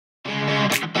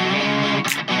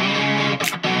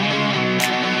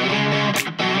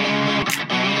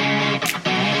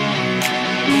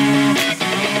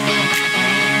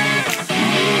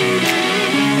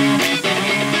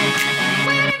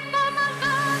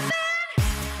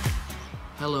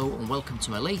Hello and welcome to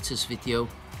my latest video.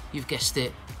 You've guessed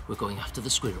it, we're going after the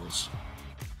squirrels.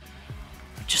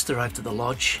 I've just arrived at the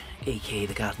lodge, aka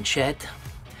the garden shed.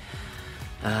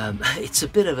 It's a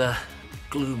bit of a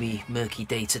gloomy, murky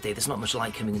day today. There's not much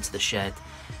light coming into the shed.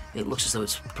 It looks as though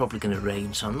it's probably going to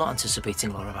rain, so I'm not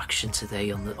anticipating a lot of action today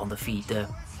on the feeder.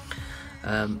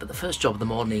 But the first job of the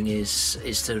morning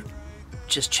is to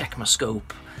just check my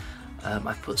scope.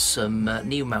 I've put some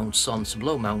new mounts on, some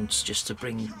low mounts, just to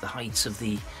bring the height of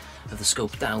the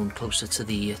scope down closer to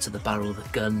the barrel of the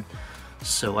gun.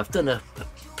 So I've done a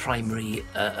primary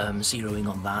zeroing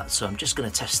on that. So I'm just going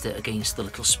to test it against the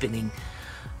little spinning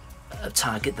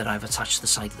target that I've attached to the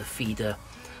side of the feeder.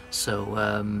 So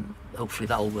hopefully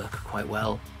that'll work quite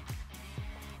well.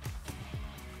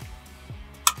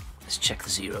 Let's check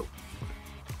the zero.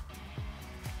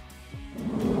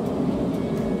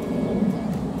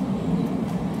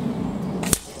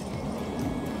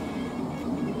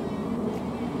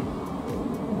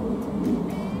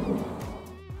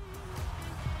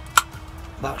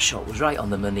 That shot was right on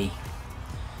the money.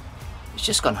 It's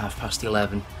just gone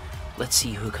 11:30. Let's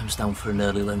see who comes down for an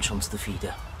early lunch onto the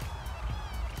feeder.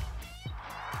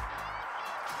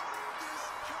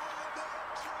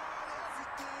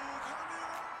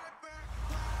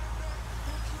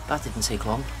 That didn't take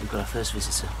long. We've got our first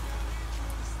visitor.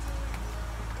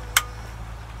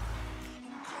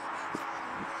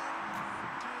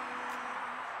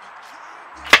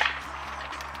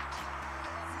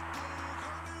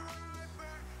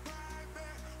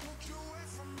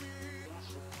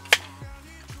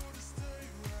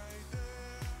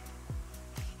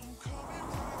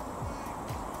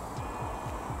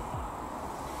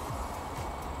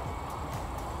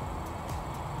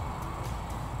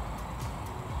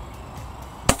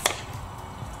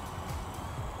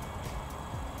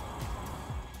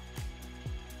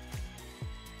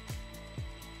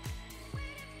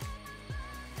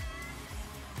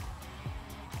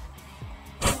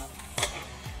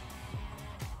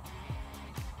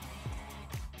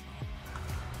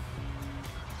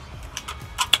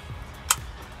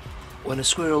 When a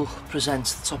squirrel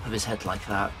presents the top of his head like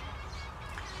that,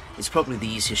 it's probably the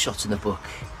easiest shot in the book.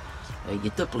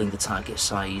 You're doubling the target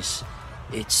size.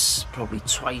 It's probably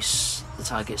twice the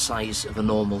target size of a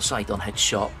normal sight-on head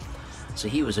shot. So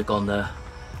he was a goner.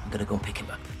 I'm going to go and pick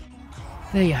him up.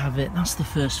 There you have it. That's the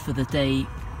first for the day.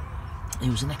 It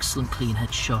was an excellent clean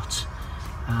head shot,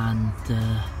 and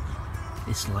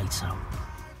it's lights out.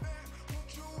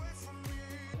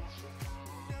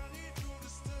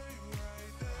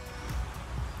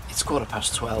 It's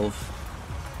 12:15.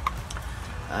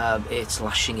 It's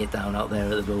lashing it down out there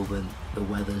at the moment. The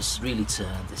weather's really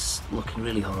turned. It's looking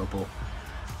really horrible.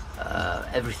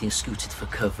 Everything's scooted for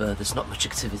cover. There's not much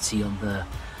activity on the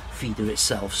feeder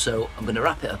itself. So I'm going to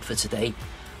wrap it up for today,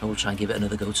 and we'll try and give it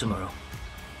another go tomorrow.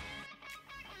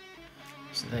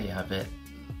 So there you have it.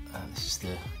 This is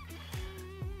the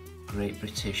great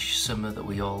British summer that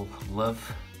we all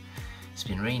love. It's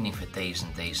been raining for days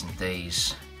and days and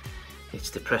days. It's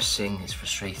depressing, it's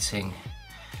frustrating.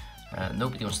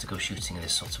 Nobody wants to go shooting in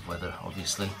this sort of weather,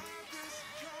 obviously.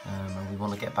 And we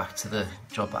want to get back to the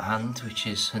job at hand, which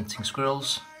is hunting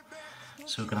squirrels.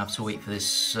 So we're going to have to wait for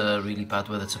this really bad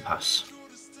weather to pass.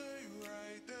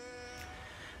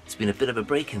 It's been a bit of a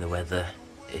break in the weather.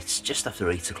 It's just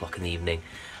after 8 o'clock in the evening,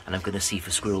 and I'm going to see if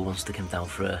a squirrel wants to come down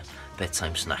for a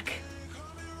bedtime snack.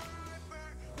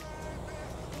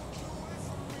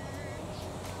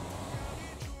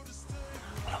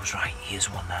 I was right, here's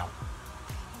one now.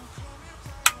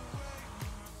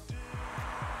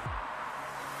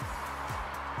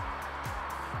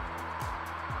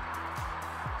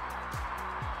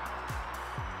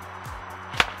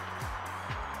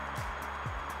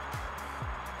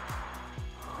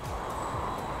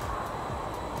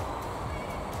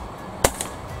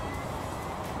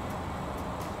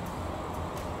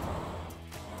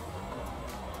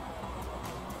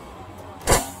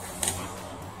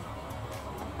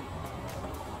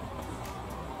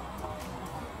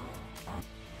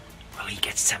 He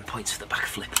gets 10 points for the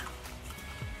backflip.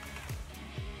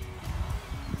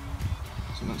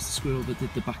 So that's the squirrel that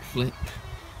did the backflip.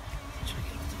 Try to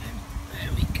get hold of him.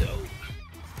 There we go.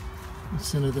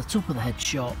 That's another top of the head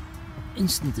shot,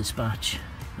 instant dispatch,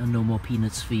 and no more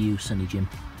peanuts for you, Sonny Jim.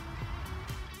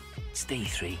 It's day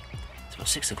 3. It's about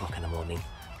 6 o'clock in the morning.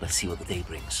 Let's see what the day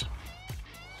brings.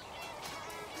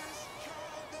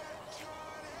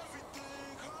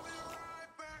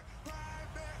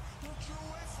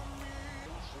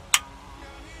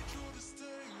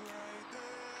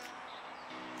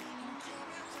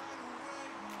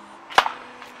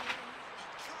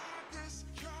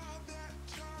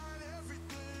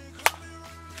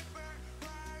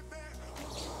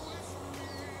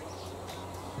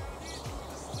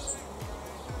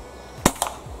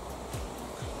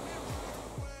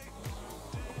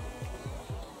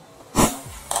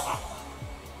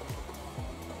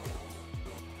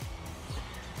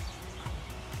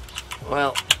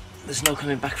 Well, there's no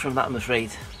coming back from that, I'm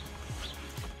afraid.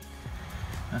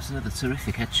 That's another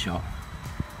terrific headshot,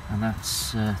 and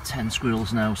that's 10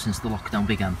 squirrels now since the lockdown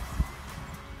began.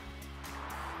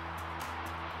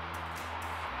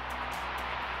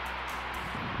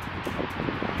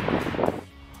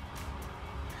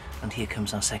 And here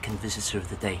comes our second visitor of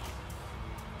the day.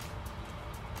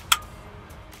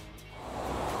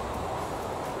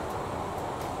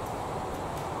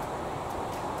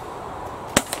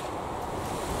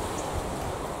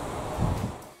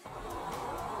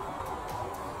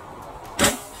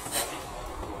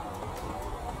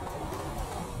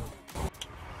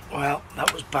 Well,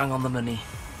 that was bang on the money.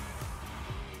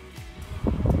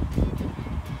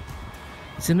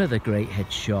 It's another great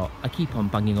headshot. I keep on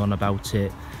banging on about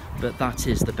it, but that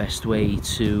is the best way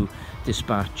to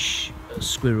dispatch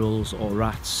squirrels or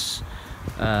rats.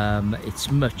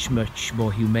 It's much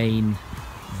more humane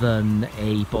than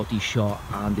a body shot,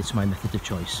 and it's my method of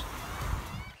choice.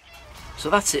 So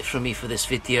that's it from me for this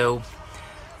video.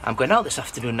 I'm going out this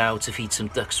afternoon now to feed some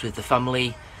ducks with the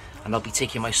family, and I'll be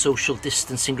taking my social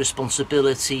distancing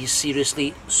responsibilities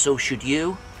seriously. So should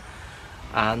you.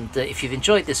 And if you've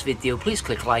enjoyed this video, please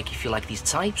click like. If you like these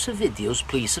types of videos,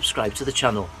 please subscribe to the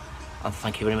channel, and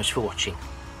thank you very much for watching.